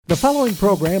The following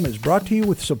program is brought to you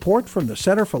with support from the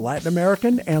Center for Latin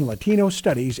American and Latino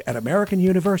Studies at American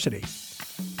University.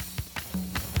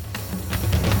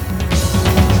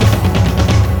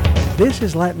 This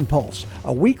is Latin Pulse,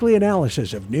 a weekly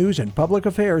analysis of news and public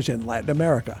affairs in Latin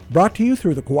America, brought to you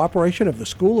through the cooperation of the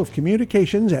School of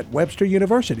Communications at Webster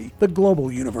University, the global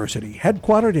university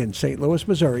headquartered in St. Louis,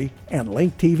 Missouri, and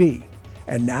Link TV.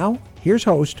 And now, here's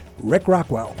host Rick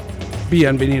Rockwell.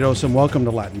 Bienvenidos and welcome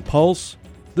to Latin Pulse.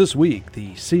 This week,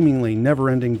 the seemingly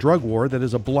never-ending drug war that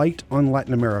is a blight on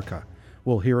Latin America.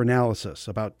 We'll hear analysis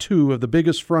about two of the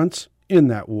biggest fronts in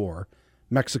that war,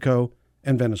 Mexico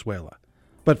and Venezuela.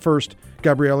 But first,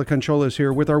 Gabriela Canchola is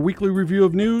here with our weekly review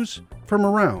of news from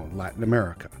around Latin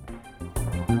America.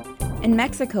 In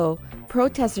Mexico,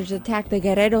 protesters attacked the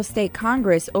Guerrero State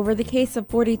Congress over the case of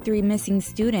 43 missing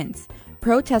students.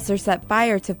 Protesters set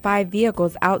fire to 5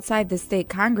 vehicles outside the state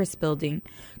Congress building,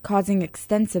 causing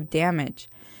extensive damage.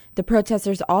 The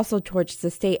protesters also torched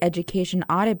the State Education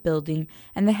Audit Building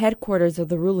and the headquarters of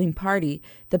the ruling party,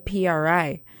 the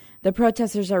PRI. The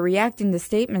protesters are reacting to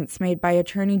statements made by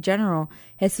Attorney General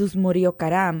Jesus Murillo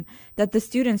Caram that the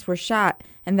students were shot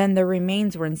and then their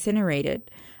remains were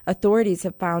incinerated. Authorities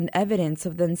have found evidence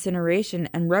of the incineration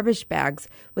and rubbish bags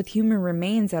with human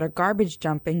remains at a garbage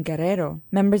dump in Guerrero.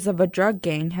 Members of a drug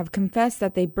gang have confessed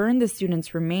that they burned the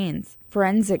students' remains.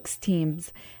 Forensics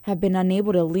teams have been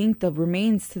unable to link the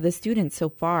remains to the students so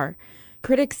far.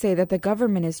 Critics say that the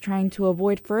government is trying to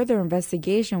avoid further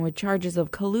investigation with charges of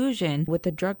collusion with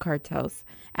the drug cartels.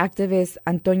 Activist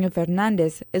Antonio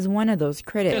Fernandez is one of those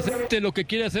critics. Murillo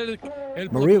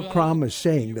Caram is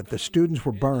saying that the students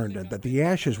were burned and that the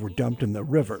ashes were dumped in the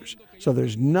rivers, so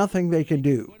there's nothing they can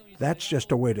do. That's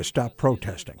just a way to stop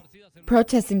protesting.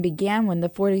 Protesting began when the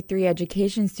 43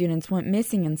 education students went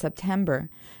missing in September.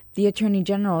 The Attorney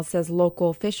General says local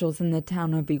officials in the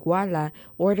town of Iguala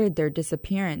ordered their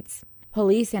disappearance.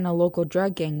 Police and a local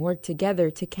drug gang worked together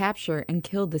to capture and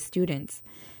kill the students.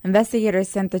 Investigators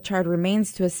sent the charred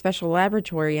remains to a special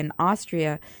laboratory in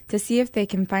Austria to see if they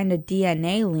can find a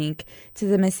DNA link to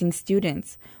the missing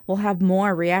students. We'll have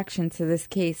more reaction to this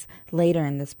case later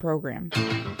in this program.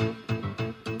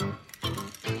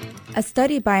 A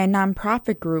study by a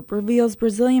nonprofit group reveals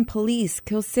Brazilian police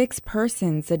kill 6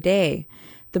 persons a day.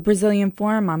 The Brazilian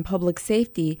Forum on Public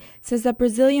Safety says that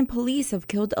Brazilian police have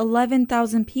killed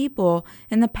 11,000 people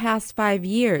in the past 5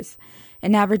 years,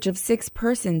 an average of 6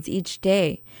 persons each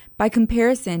day. By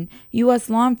comparison, U.S.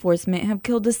 law enforcement have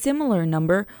killed a similar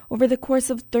number over the course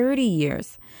of 30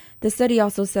 years. The study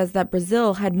also says that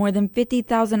Brazil had more than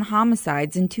 50,000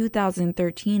 homicides in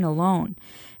 2013 alone,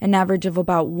 an average of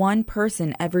about 1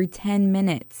 person every 10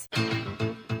 minutes.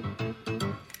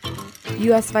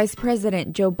 U.S. Vice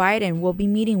President Joe Biden will be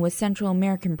meeting with Central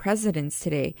American presidents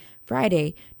today,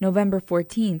 Friday, November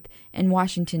 14th, in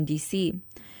Washington, D.C.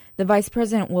 The Vice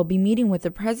President will be meeting with the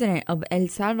President of El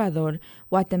Salvador,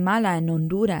 Guatemala, and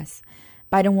Honduras.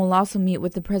 Biden will also meet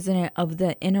with the President of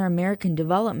the Inter-American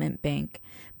Development Bank.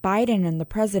 Biden and the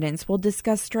presidents will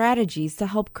discuss strategies to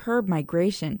help curb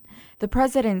migration. The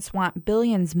presidents want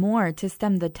billions more to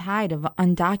stem the tide of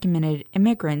undocumented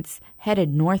immigrants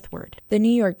headed northward. The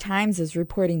New York Times is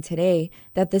reporting today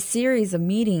that the series of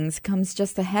meetings comes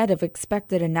just ahead of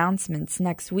expected announcements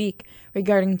next week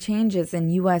regarding changes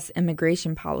in U.S.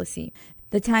 immigration policy.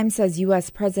 The Times says U.S.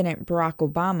 President Barack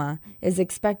Obama is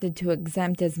expected to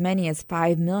exempt as many as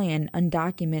 5 million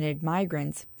undocumented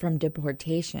migrants from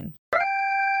deportation.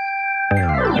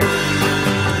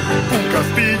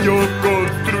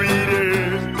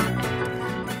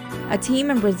 A team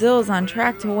in Brazil is on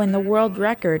track to win the world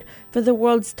record for the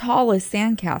world's tallest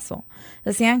sandcastle.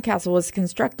 The sandcastle was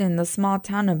constructed in the small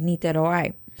town of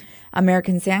Niterói.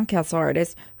 American sandcastle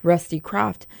artist Rusty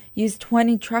Croft used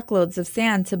 20 truckloads of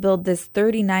sand to build this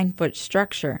 39-foot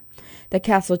structure. The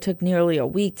castle took nearly a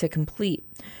week to complete.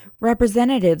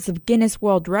 Representatives of Guinness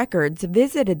World Records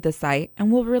visited the site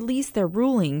and will release their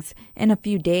rulings in a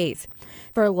few days.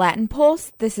 For Latin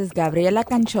Pulse, this is Gabriela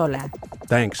Canchola.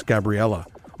 Thanks, Gabriela.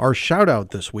 Our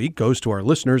shout-out this week goes to our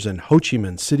listeners in Ho Chi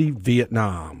Minh City,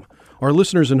 Vietnam. Our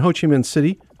listeners in Ho Chi Minh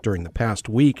City during the past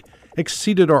week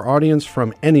exceeded our audience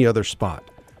from any other spot.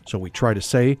 So we try to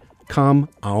say, Kam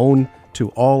Aon to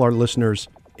all our listeners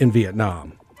in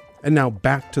Vietnam. And now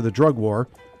back to the drug war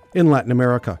in Latin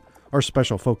America, our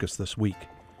special focus this week.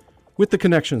 With the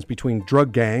connections between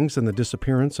drug gangs and the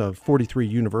disappearance of 43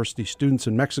 university students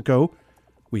in Mexico,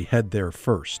 we head there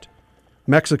first.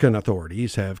 Mexican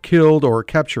authorities have killed or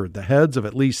captured the heads of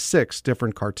at least 6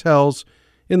 different cartels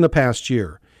in the past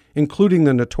year, including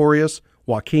the notorious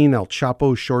Joaquin El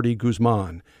Chapo Shorty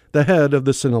Guzman, the head of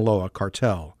the Sinaloa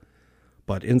cartel.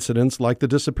 But incidents like the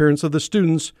disappearance of the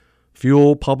students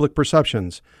fuel public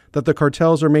perceptions that the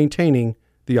cartels are maintaining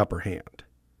the upper hand.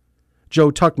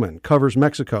 Jo Tuckman covers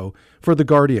Mexico for The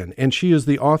Guardian, and she is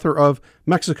the author of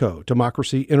Mexico,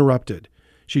 Democracy Interrupted.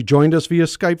 She joined us via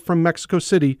Skype from Mexico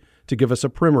City to give us a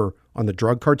primer on the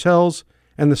drug cartels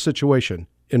and the situation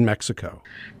in Mexico.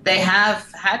 They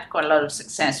have had quite a lot of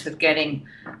success with getting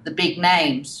the big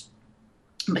names,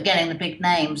 but getting the big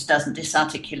names doesn't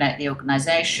disarticulate the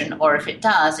organization, or if it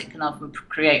does, it can often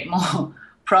create more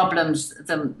problems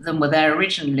than were there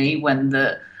originally when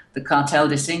the cartel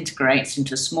disintegrates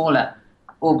into smaller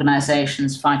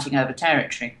organizations fighting over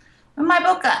territory. In my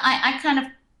book, I kind of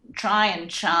try and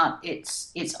chart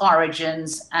its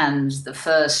origins and the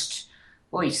first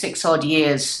 6 odd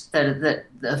years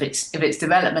of its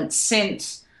development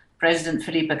since President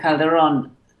Felipe Calderón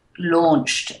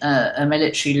launched a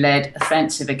military-led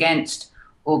offensive against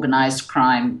organized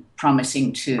crime,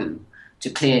 promising to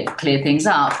clear things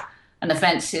up, an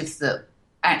offensive that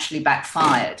actually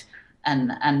backfired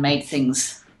and made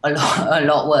things a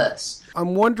lot worse.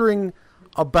 I'm wondering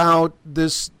about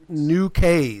this new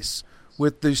case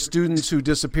with the students who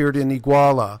disappeared in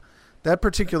Iguala. That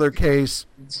particular case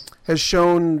has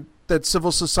shown that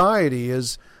civil society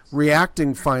is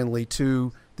reacting finally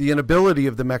to the inability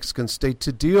of the Mexican state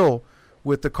to deal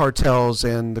with the cartels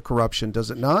and the corruption,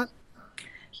 does it not?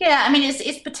 Yeah, I mean,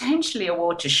 it's potentially a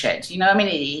watershed. You know, I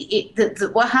mean,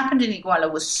 what happened in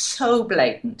Iguala was so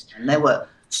blatant. And there were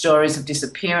stories of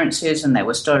disappearances and there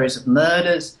were stories of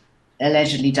murders,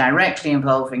 allegedly directly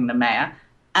involving the mayor.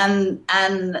 And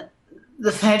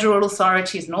the federal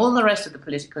authorities and all the rest of the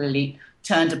political elite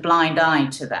turned a blind eye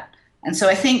to that. And so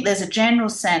I think there's a general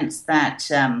sense that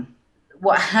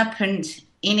what happened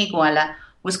in Iguala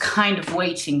was kind of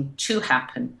waiting to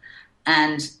happen.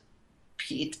 And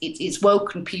it's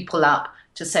woken people up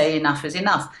to say enough is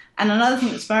enough. And another thing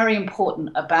that's very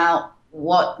important about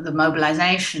what the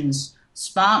mobilizations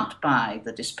sparked by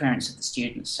the disappearance of the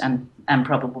students and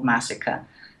probable massacre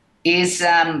is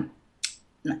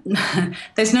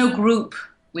there's no group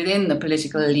within the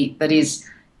political elite that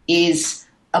is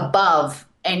above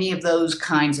any of those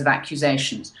kinds of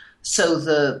accusations. So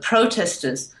the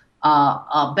protesters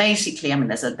are basically, I mean,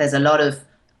 there's a lot of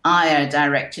ire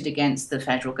directed against the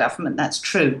federal government. That's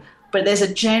true, but there's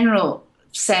a general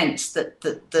sense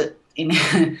that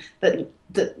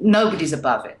nobody's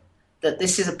above it. That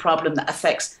this is a problem that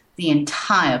affects the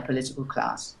entire political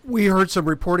class. We heard some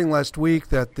reporting last week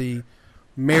that the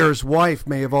mayor's wife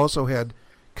may have also had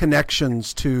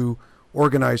connections to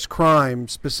organized crime,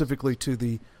 specifically to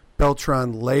the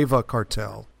Beltran Leyva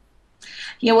cartel.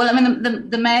 Yeah, well, I mean,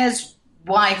 the mayor's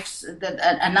wife,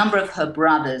 a number of her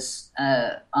brothers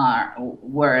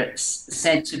were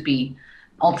said to be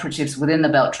operatives within the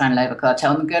Beltran Leyva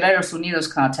cartel. And the Guerreros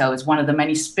Unidos cartel is one of the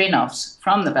many spin-offs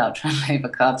from the Beltran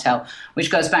Leyva cartel, which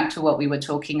goes back to what we were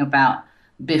talking about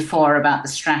before about the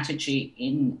strategy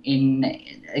in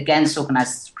against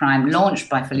organized crime launched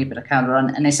by Felipe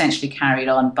Calderón and essentially carried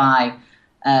on by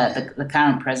the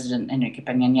current president, Enrique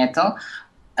Peña Nieto.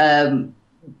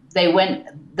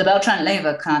 The Beltran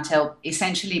Leyva cartel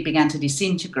essentially began to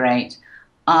disintegrate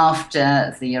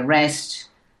after the arrest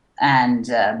and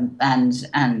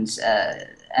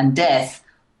death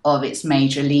of its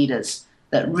major leaders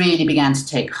that really began to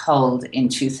take hold in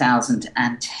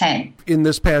 2010. In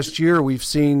this past year, we've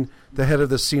seen the head of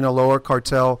the Sinaloa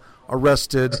cartel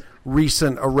arrested,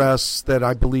 recent arrests that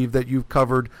I believe that you've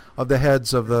covered of the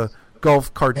heads of the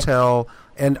Gulf cartel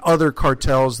and other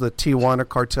cartels, the Tijuana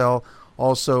cartel,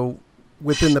 also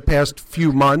within the past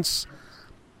few months.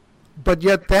 But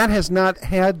yet that has not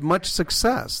had much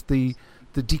success, the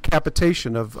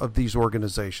decapitation of these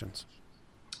organizations.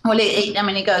 Well,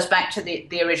 it goes back to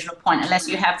the original point. Unless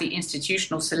you have the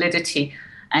institutional solidity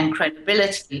and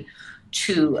credibility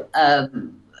to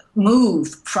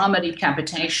move from a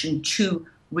decapitation to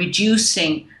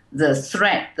reducing the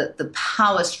threat that the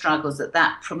power struggles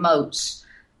that promotes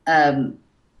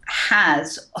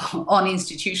has on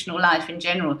institutional life in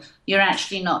general, you're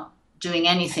actually not doing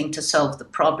anything to solve the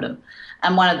problem.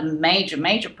 And one of the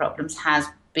major problems has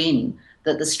been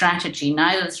that the strategy,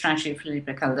 neither the strategy of Felipe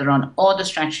Calderón or the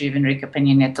strategy of Enrique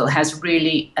Peña Nieto, has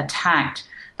really attacked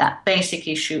that basic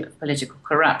issue of political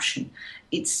corruption.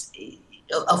 It's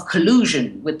of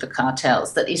collusion with the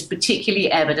cartels that is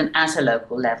particularly evident at a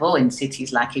local level in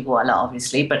cities like Iguala,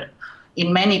 obviously, but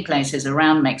in many places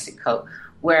around Mexico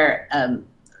where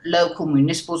local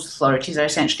municipal authorities are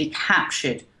essentially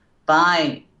captured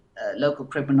by local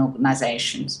criminal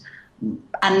organizations,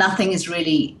 and nothing is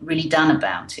really done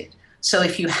about it. So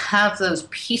if you have those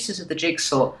pieces of the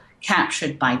jigsaw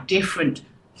captured by different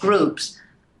groups,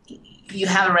 you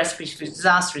have a recipe for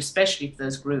disaster, especially if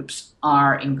those groups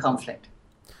are in conflict.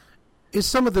 Is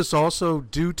some of this also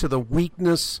due to the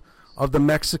weakness of the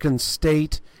Mexican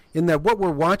state, in that what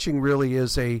we're watching really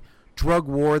is a drug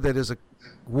war that is a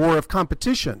war of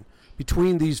competition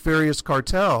between these various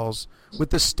cartels,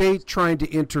 with the state trying to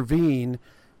intervene,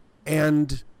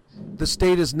 and the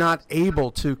state is not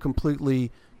able to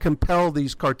completely compel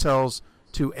these cartels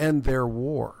to end their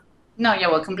war? No, yeah,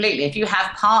 well, completely. If you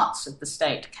have parts of the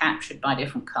state captured by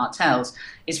different cartels,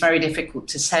 it's very difficult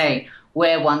to say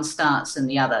where one starts and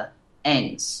the other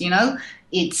ends.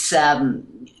 It's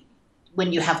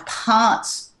when you have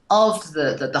parts of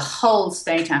the whole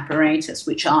state apparatus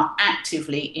which are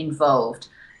actively involved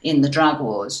in the drug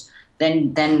wars,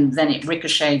 then it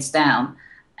ricochets down,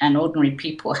 and ordinary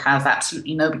people have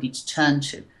absolutely nobody to turn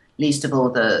to, least of all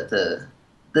the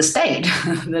state.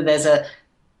 There's a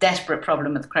desperate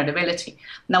problem with credibility.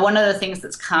 Now, one of the things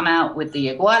that's come out with the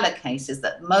Iguala case is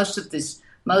that most of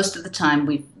the time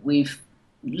we've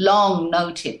long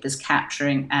noted this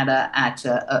capturing at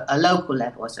a local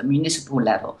level, at a municipal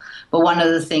level. But one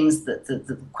of the things that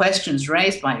the questions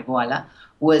raised by Iguala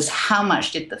was how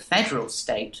much did the federal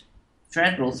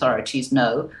authorities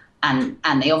know, and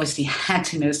they obviously had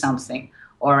to know something,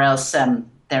 or else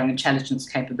their intelligence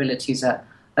capabilities are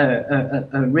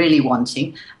really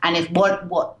wanting. And if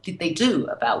what did they do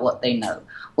about what they know?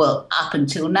 Well, up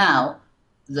until now,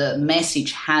 the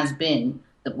message has been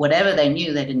that whatever they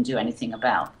knew, they didn't do anything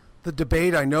about. The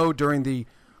debate, I know, during the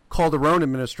Calderon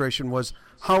administration was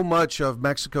how much of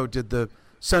Mexico did the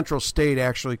central state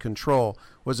actually control?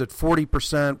 Was it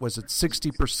 40%? Was it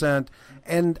 60%?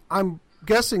 And I'm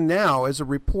guessing now, as a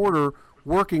reporter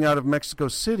working out of Mexico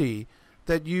City,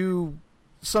 that you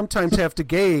sometimes have to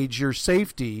gauge your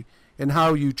safety in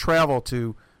how you travel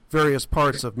to various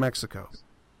parts of Mexico.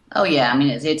 Oh yeah, I mean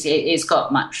it's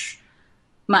got much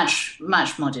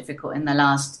more difficult in the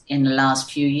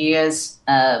last few years.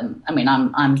 I mean,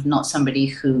 I'm not somebody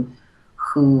who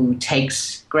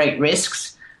takes great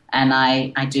risks, and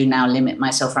I do now limit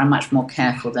myself. I'm much more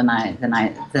careful than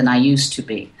I used to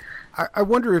be. I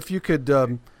wonder if you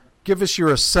could give us your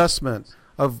assessment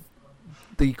of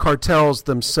the cartels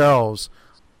themselves.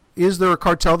 Is there a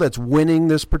cartel that's winning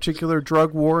this particular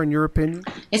drug war, in your opinion?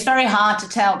 It's very hard to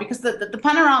tell, because the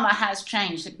panorama has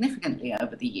changed significantly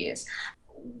over the years.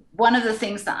 One of the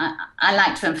things that I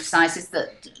like to emphasize is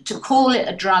that to call it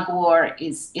a drug war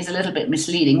is a little bit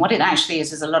misleading. What it actually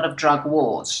is a lot of drug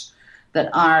wars that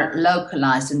are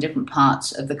localized in different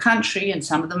parts of the country, and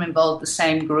some of them involve the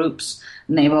same groups,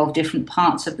 and they involve different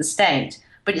parts of the state.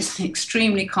 But it's an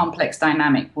extremely complex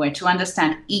dynamic where, to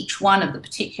understand each one of the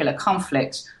particular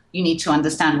conflicts, you need to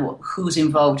understand who's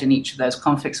involved in each of those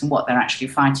conflicts and what they're actually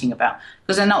fighting about.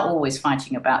 Because they're not always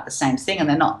fighting about the same thing, and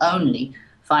they're not only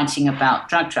fighting about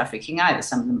drug trafficking either.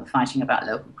 Some of them are fighting about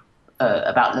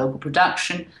local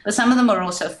production, but some of them are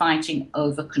also fighting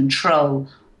over control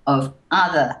of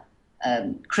other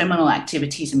criminal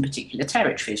activities in particular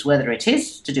territories, whether it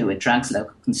is to do with drugs,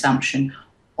 local consumption,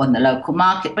 on the local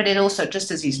market, but it also just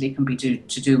as easily can be to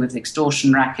do with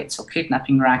extortion rackets or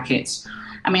kidnapping rackets.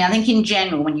 I mean, I think in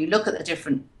general, when you look at the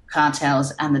different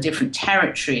cartels and the different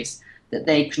territories that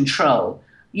they control,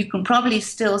 you can probably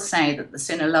still say that the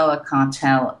Sinaloa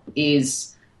cartel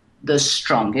is the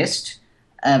strongest.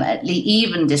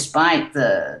 Even despite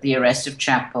the arrest of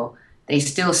Chapo, they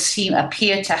still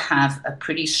appear to have a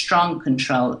pretty strong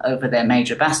control over their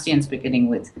major bastions, beginning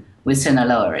with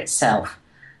Sinaloa itself.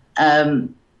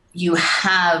 You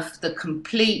have the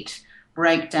complete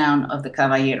breakdown of the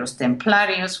Caballeros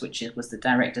Templarios, which was the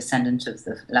direct descendant of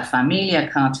the La Familia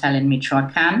cartel in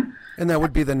Michoacán. And that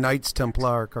would be the Knights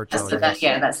Templar cartel.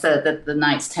 That's the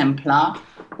Knights Templar.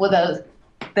 Although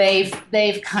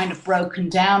they've kind of broken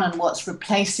down, and what's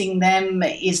replacing them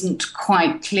isn't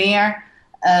quite clear.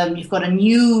 You've got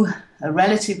a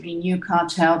relatively new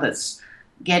cartel that's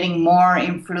getting more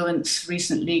influence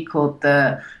recently, called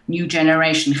the New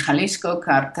Generation Jalisco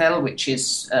cartel, which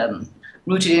is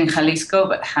rooted in Jalisco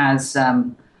but has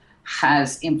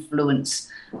influence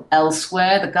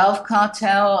elsewhere. The Gulf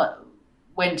cartel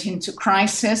went into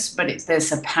crisis, but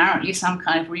there's apparently some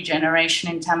kind of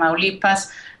regeneration in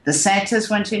Tamaulipas. The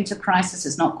Zetas went into crisis.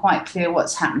 It's not quite clear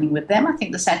what's happening with them. I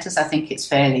think the Zetas, it's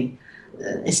fairly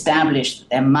established that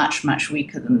they're much, much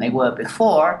weaker than they were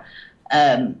before.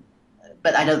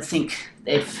 But I don't think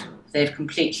they've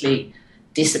completely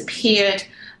disappeared.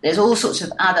 There's all sorts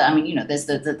of other,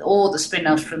 there's all the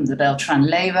spin-offs from the Beltran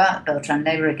Leyva. Beltran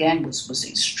Leyva, again, was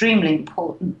extremely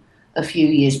important a few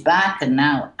years back, and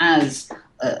now as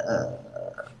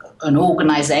an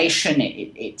organization,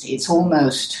 it's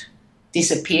almost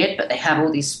disappeared, but they have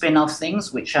all these spin-off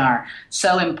things which are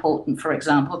so important, for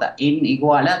example, that in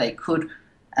Iguala they could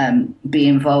be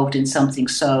involved in something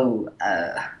so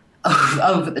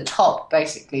over the top,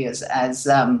 basically, as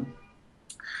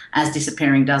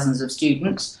disappearing dozens of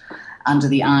students under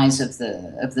the eyes of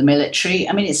the military.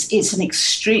 I mean,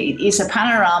 it's a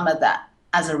panorama that,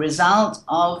 as a result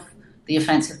of the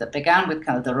offensive that began with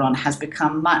Calderon, has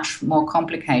become much more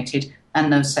complicated and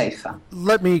no safer.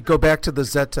 Let me go back to the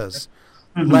Zetas.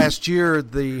 Mm-hmm. Last year,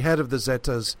 the head of the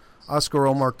Zetas, Oscar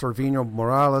Omar Torvino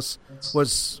Morales,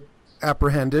 was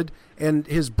apprehended, and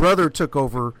his brother took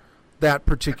over that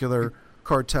particular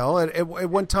cartel. At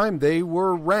one time, they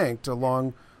were ranked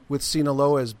along with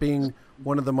Sinaloa as being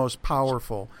one of the most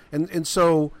powerful. And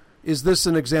so is this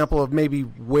an example of maybe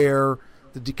where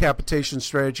the decapitation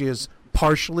strategy has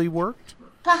partially worked?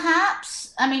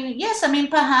 Perhaps.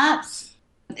 Perhaps.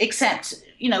 Except,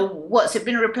 what's it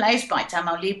been replaced by?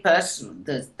 Tamaulipas,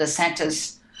 the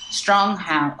Zetas'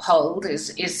 stronghold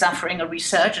is suffering a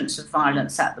resurgence of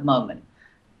violence at the moment,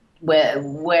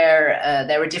 where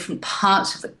there are different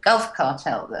parts of the Gulf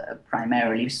cartel that are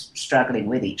primarily struggling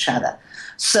with each other.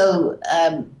 So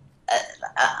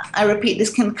I repeat,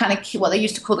 this can kind of what they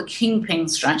used to call the kingpin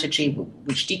strategy,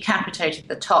 which decapitated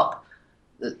the top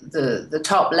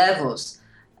levels,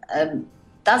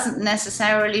 doesn't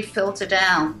necessarily filter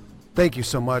down. Thank you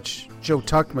so much, Joe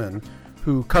Tuckman,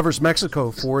 who covers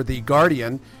Mexico for The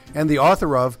Guardian and the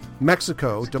author of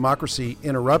Mexico, Democracy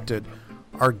Interrupted.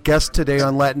 Our guest today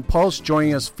on Latin Pulse,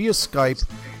 joining us via Skype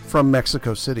from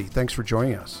Mexico City. Thanks for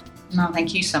joining us. No,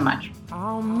 thank you so much.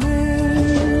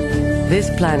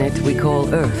 This planet we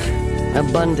call Earth,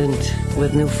 abundant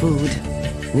with new food,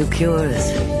 new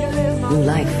cures, new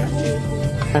life.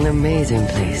 An amazing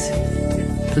place.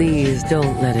 Please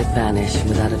don't let it vanish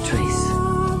without a trace.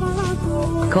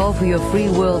 Call for your free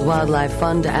World Wildlife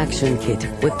Fund Action Kit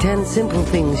with 10 simple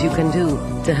things you can do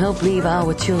to help leave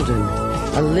our children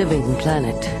a living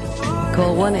planet.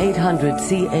 Call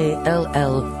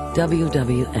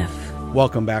 1-800-CALL-WWF.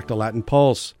 Welcome back to Latin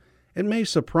Pulse. It may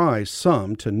surprise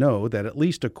some to know that at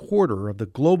least a quarter of the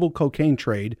global cocaine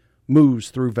trade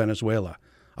moves through Venezuela,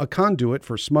 a conduit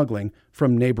for smuggling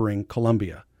from neighboring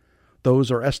Colombia.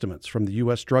 Those are estimates from the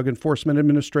U.S. Drug Enforcement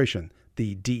Administration,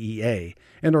 the DEA,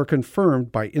 and are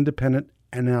confirmed by independent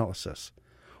analysis.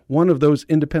 One of those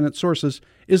independent sources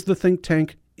is the think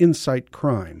tank Insight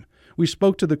Crime. We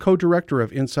spoke to the co-director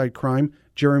of Insight Crime,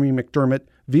 Jeremy McDermott,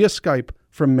 via Skype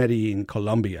from Medellin,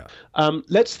 Colombia.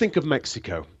 Let's think of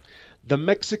Mexico. The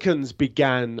Mexicans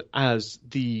began as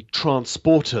the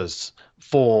transporters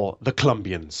for the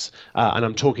Colombians, and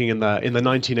I'm talking in the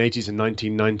 1980s and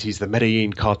 1990s, the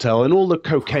Medellin cartel and all the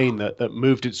cocaine that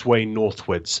moved its way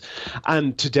northwards.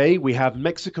 And today we have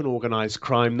Mexican organized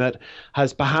crime that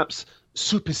has perhaps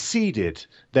superseded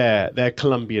their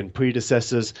Colombian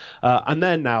predecessors, and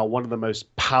they're now one of the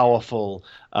most powerful.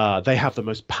 They have the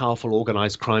most powerful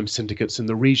organized crime syndicates in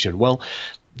the region. Well,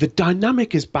 the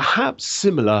dynamic is perhaps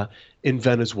similar in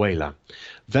Venezuela.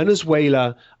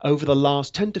 Venezuela, over the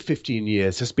last 10 to 15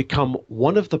 years, has become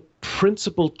one of the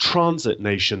principal transit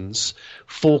nations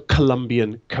for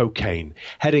Colombian cocaine,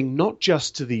 heading not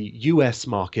just to the US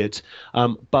market,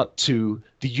 but to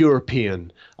the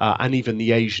European and even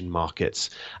the Asian markets.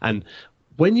 And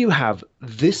when you have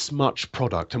this much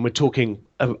product, and we're talking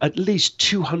at least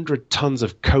 200 tons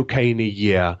of cocaine a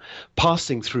year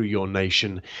passing through your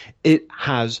nation, it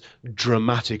has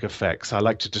dramatic effects. I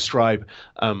like to describe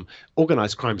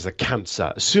organized crime as a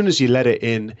cancer. As soon as you let it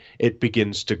in, it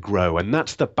begins to grow. And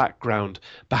that's the background,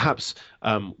 perhaps,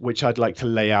 which I'd like to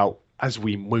lay out as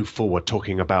we move forward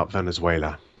talking about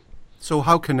Venezuela. So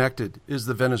how connected is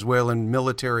the Venezuelan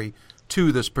military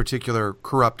to this particular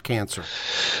corrupt cancer?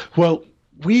 Well,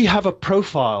 we have a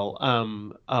profile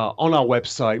on our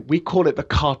website. We call it the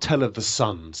Cartel of the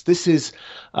Suns. This is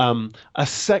a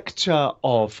sector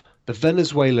of the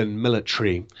Venezuelan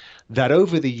military that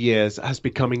over the years has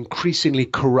become increasingly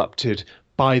corrupted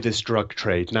by this drug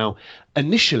trade. Now,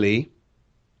 initially,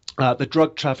 the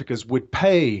drug traffickers would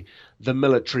pay the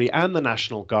military and the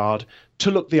National Guard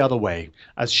to look the other way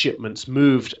as shipments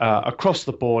moved across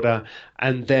the border,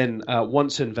 and then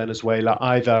once in Venezuela,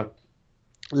 either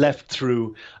left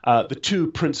through the two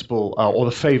principal or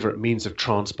the favorite means of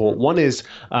transport. One is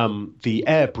the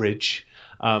air bridge,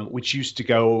 which used to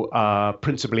go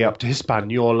principally up to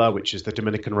Hispaniola, which is the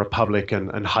Dominican Republic,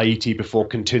 and Haiti before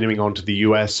continuing on to the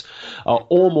US,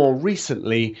 or more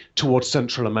recently towards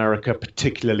Central America,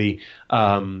 particularly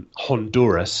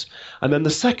Honduras. And then the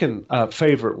second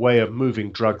favorite way of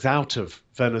moving drugs out of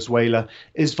Venezuela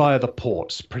is via the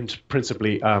ports,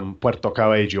 principally Puerto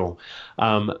Cabello,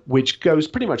 which goes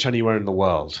pretty much anywhere in the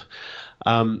world.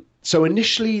 So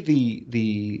initially,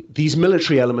 these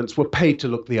military elements were paid to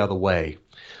look the other way.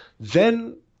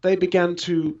 Then they began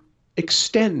to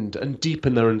extend and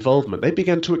deepen their involvement. They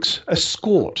began to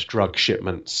escort drug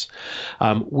shipments.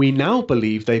 We now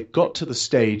believe they've got to the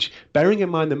stage, bearing in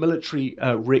mind the military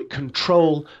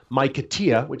control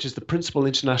Maiquetía, which is the principal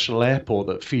international airport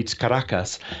that feeds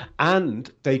Caracas,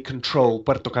 and they control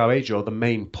Puerto Cabello, the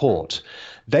main port.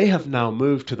 They have now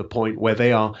moved to the point where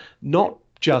they are not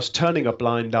just turning a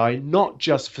blind eye, not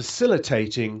just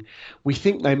facilitating. We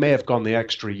think they may have gone the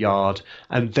extra yard,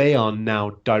 and they are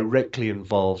now directly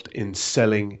involved in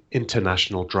selling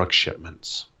international drug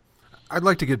shipments. I'd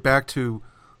like to get back to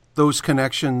those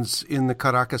connections in the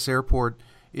Caracas airport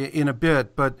in a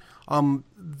bit, but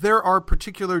there are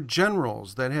particular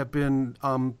generals that have been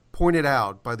pointed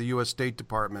out by the U.S. State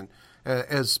Department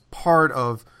as part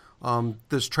of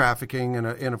this trafficking,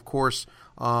 and of course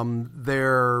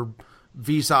their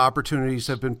visa opportunities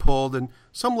have been pulled, and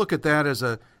some look at that as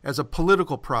a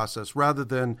political process rather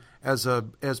than as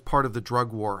part of the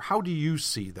drug war. How do you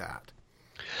see that?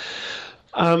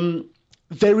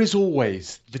 There is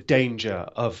always the danger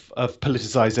of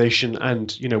politicization,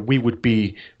 and we would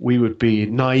be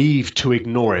naive to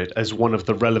ignore it as one of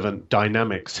the relevant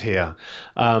dynamics here.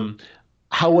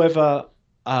 However,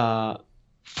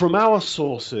 from our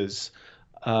sources,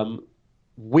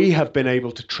 we have been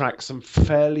able to track some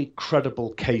fairly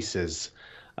credible cases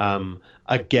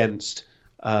against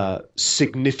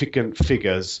significant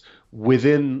figures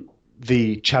within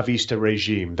the Chavista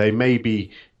regime. They may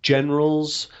be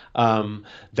generals,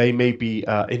 they may be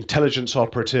intelligence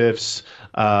operatives,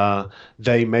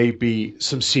 they may be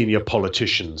some senior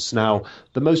politicians. Now,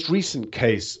 the most recent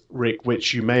case, Rick,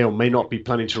 which you may or may not be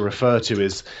planning to refer to,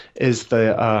 is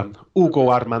the Hugo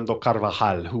Armando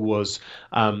Carvajal, who was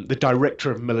the director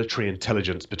of military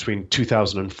intelligence between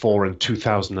 2004 and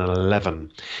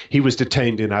 2011. He was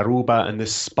detained in Aruba, and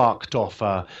this sparked off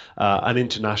an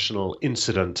international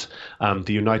incident.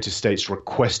 The United States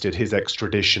requested his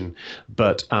extradition,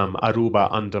 but Aruba,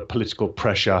 under political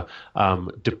pressure,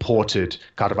 deported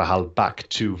Carvajal back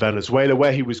to Venezuela,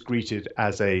 where he was greeted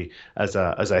as a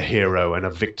hero and a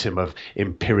victim of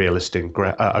imperialist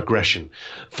aggression.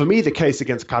 For me, the case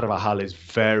against Carvajal is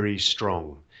very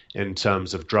strong in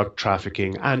terms of drug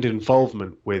trafficking and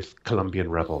involvement with Colombian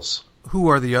rebels. Who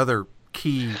are the other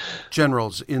key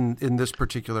generals in this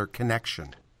particular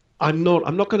connection? I'm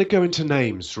not going to go into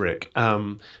names, Rick,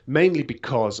 mainly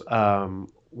because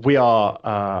we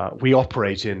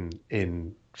operate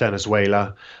in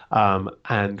Venezuela,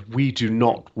 and we do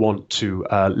not want to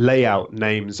lay out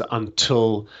names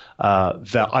until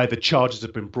either charges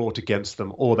have been brought against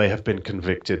them or they have been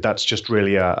convicted. That's just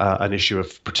really an issue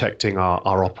of protecting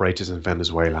our operators in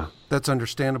Venezuela. That's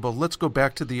understandable. Let's go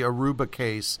back to the Aruba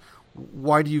case.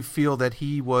 Why do you feel that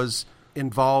he was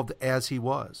involved as he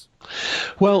was?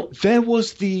 Well, there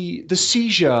was the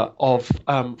seizure of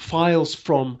files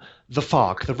from the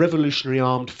FARC, the Revolutionary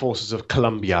Armed Forces of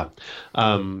Colombia,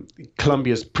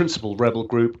 Colombia's principal rebel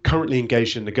group, currently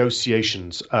engaged in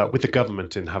negotiations with the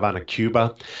government in Havana,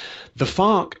 Cuba. The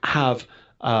FARC have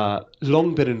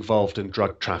long been involved in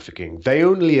drug trafficking. They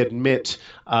only admit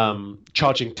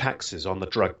charging taxes on the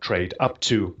drug trade up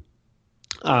to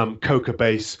coca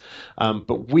base,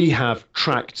 but we have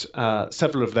tracked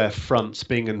several of their fronts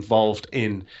being involved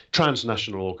in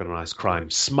transnational organized crime,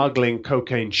 smuggling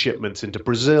cocaine shipments into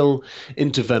Brazil,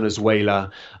 into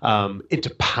Venezuela, into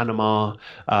Panama,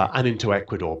 and into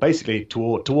Ecuador, basically to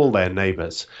all their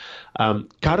neighbors.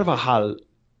 Carvajal,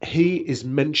 he is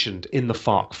mentioned in the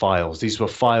FARC files. These were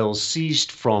files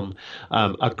seized from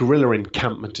a guerrilla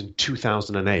encampment in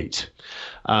 2008.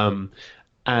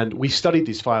 And we studied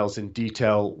these files in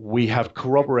detail. We have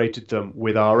corroborated them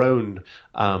with our own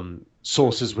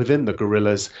sources within the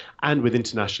guerrillas and with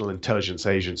international intelligence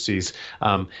agencies.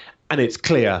 And it's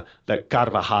clear that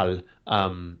Carvajal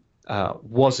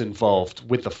was involved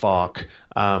with the FARC,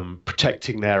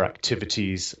 protecting their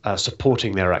activities,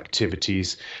 supporting their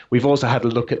activities. We've also had a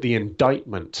look at the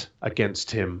indictment against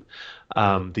him,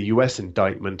 the U.S.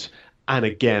 indictment. And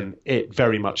again, it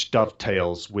very much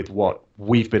dovetails with what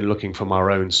we've been looking from our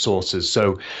own sources.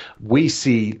 So we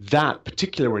see that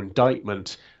particular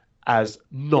indictment as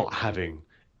not having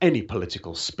any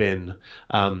political spin.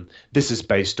 This is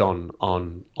based on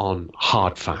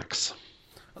hard facts.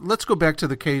 Let's go back to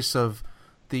the case of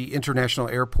the international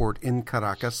airport in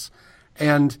Caracas.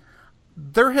 And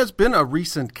there has been a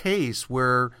recent case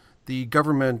where the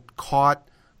government caught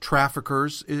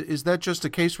traffickers. Is that just a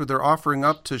case where they're offering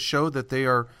up to show that they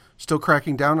are still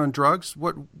cracking down on drugs?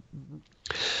 What,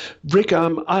 Rick?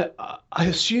 I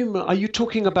assume, are you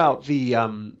talking about the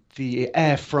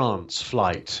Air France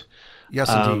flight? Yes,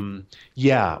 indeed.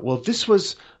 Yeah. Well, this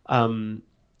was a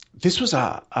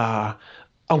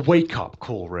wake-up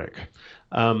call, Rick.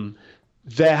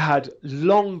 There had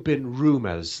long been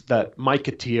rumors that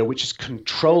Maiquetía, which is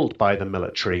controlled by the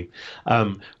military,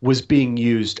 was being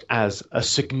used as a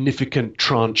significant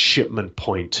transshipment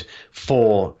point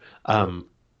for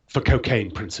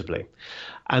cocaine, principally.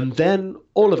 And then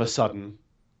all of a sudden,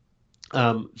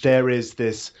 there is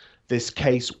this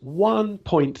case,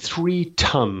 1.3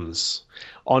 tons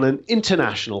on an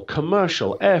international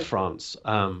commercial Air France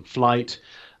flight,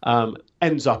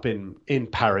 ends up in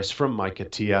Paris from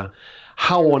Maiquetía.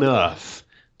 How on earth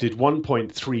did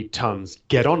 1.3 tons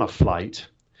get on a flight?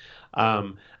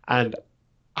 And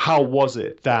how was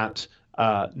it that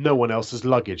no one else's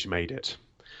luggage made it?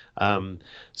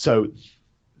 So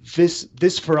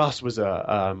this for us was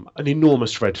an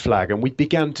enormous red flag, and we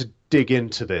began to dig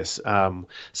into this.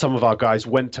 Some of our guys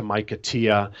went to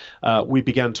Maiquetía. We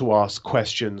began to ask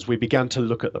questions. We began to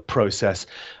look at the process,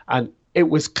 and it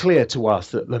was clear to us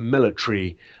that the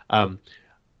military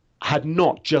had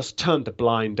not just turned a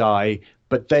blind eye,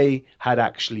 but they had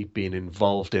actually been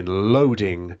involved in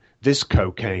loading this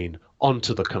cocaine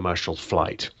onto the commercial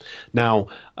flight. Now,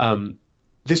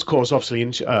 this caused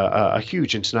obviously a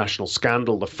huge international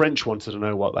scandal. The French wanted to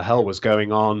know what the hell was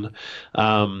going on.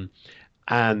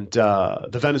 And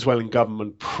the Venezuelan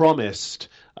government promised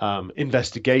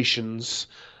investigations.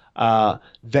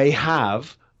 They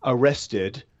have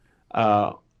arrested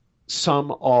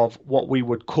some of what we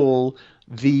would call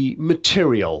the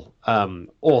material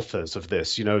authors of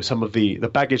this, some of the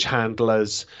baggage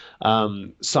handlers,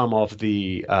 some of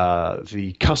the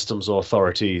customs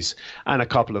authorities, and a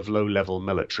couple of low-level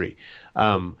military.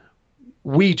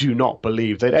 We do not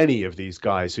believe that any of these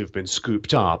guys who've been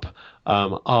scooped up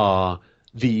are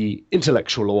the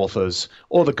intellectual authors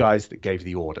or the guys that gave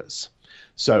the orders.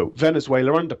 So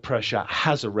Venezuela, under pressure,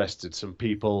 has arrested some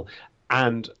people,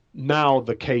 and now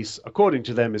the case, according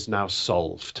to them, is now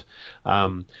solved.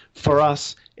 For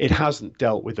us, it hasn't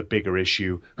dealt with a bigger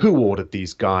issue: who ordered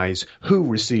these guys, who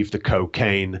received the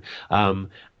cocaine,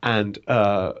 and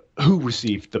who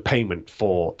received the payment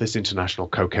for this international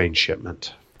cocaine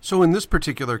shipment. So in this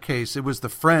particular case, it was the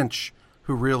French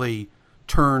who really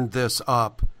turned this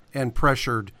up and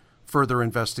pressured further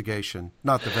investigation,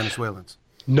 not the Venezuelans.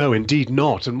 No, indeed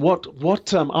not. And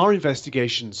what our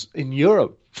investigations in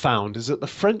Europe found is that the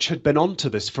French had been onto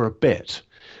this for a bit,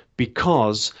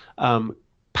 because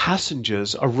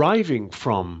passengers arriving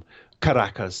from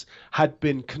Caracas had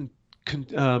been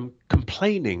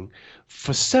complaining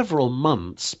for several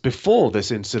months before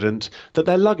this incident that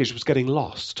their luggage was getting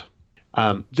lost.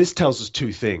 This tells us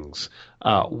two things.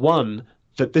 One,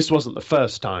 that this wasn't the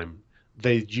first time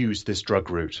they'd used this drug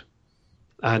route.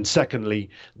 And secondly,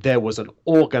 there was an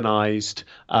organized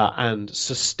and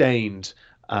sustained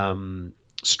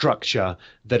structure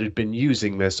that had been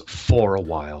using this for a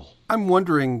while. I'm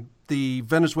wondering, the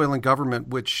Venezuelan government,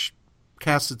 which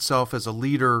casts itself as a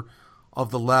leader of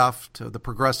the left, the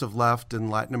progressive left in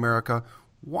Latin America,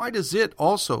 why does it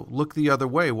also look the other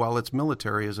way while its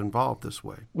military is involved this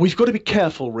way? We've got to be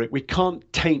careful, Rick. We can't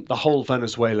taint the whole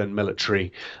Venezuelan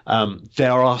military.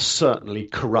 There are certainly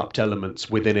corrupt elements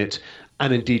within it.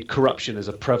 And indeed, corruption is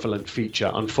a prevalent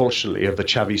feature, unfortunately, of the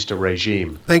Chavista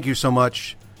regime. Thank you so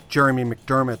much, Jeremy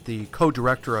McDermott, the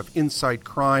co-director of Inside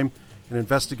Crime, an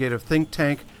investigative think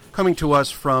tank, coming to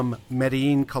us from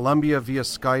Medellin, Colombia via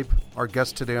Skype, our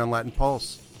guest today on Latin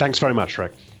Pulse. Thanks very much,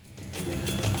 Rick.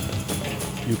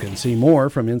 You can see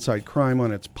more from Inside Crime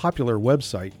on its popular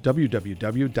website,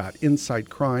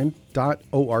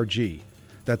 www.insidecrime.org.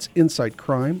 That's Inside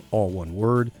Crime, all one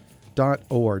word,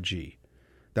 .org.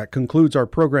 That concludes our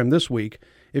program this week.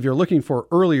 If you're looking for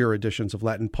earlier editions of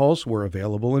Latin Pulse, we're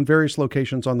available in various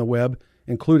locations on the web,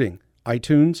 including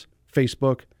iTunes,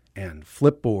 Facebook, and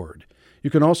Flipboard. You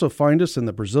can also find us in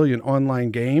the Brazilian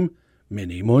online game,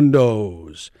 Mini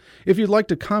Mundos. If you'd like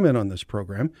to comment on this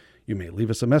program, you may leave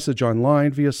us a message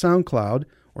online via SoundCloud,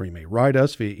 or you may write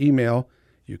us via email.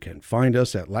 You can find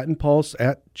us at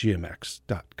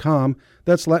latinpulse@gmx.com.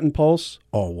 That's Latin Pulse,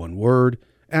 all one word,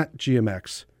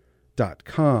 @gmx.com.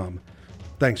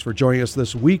 Thanks for joining us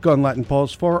this week on Latin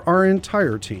Pulse. For our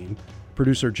entire team,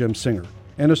 producer Jim Singer,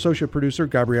 and associate producer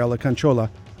Gabriela Canchola.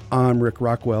 I'm Rick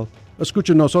Rockwell.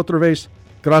 Escúchenos otra vez.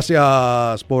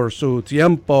 Gracias por su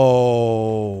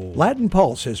tiempo. Latin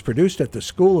Pulse is produced at the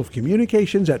School of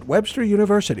Communications at Webster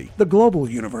University, the global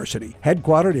university,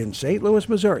 headquartered in St. Louis,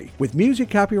 Missouri, with music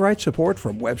copyright support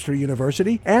from Webster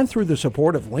University and through the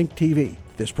support of Link TV.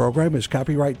 This program is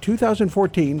copyright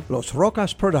 2014 Los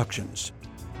Rocas Productions.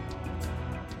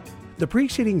 The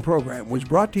preceding program was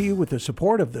brought to you with the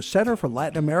support of the Center for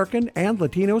Latin American and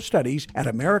Latino Studies at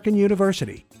American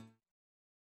University.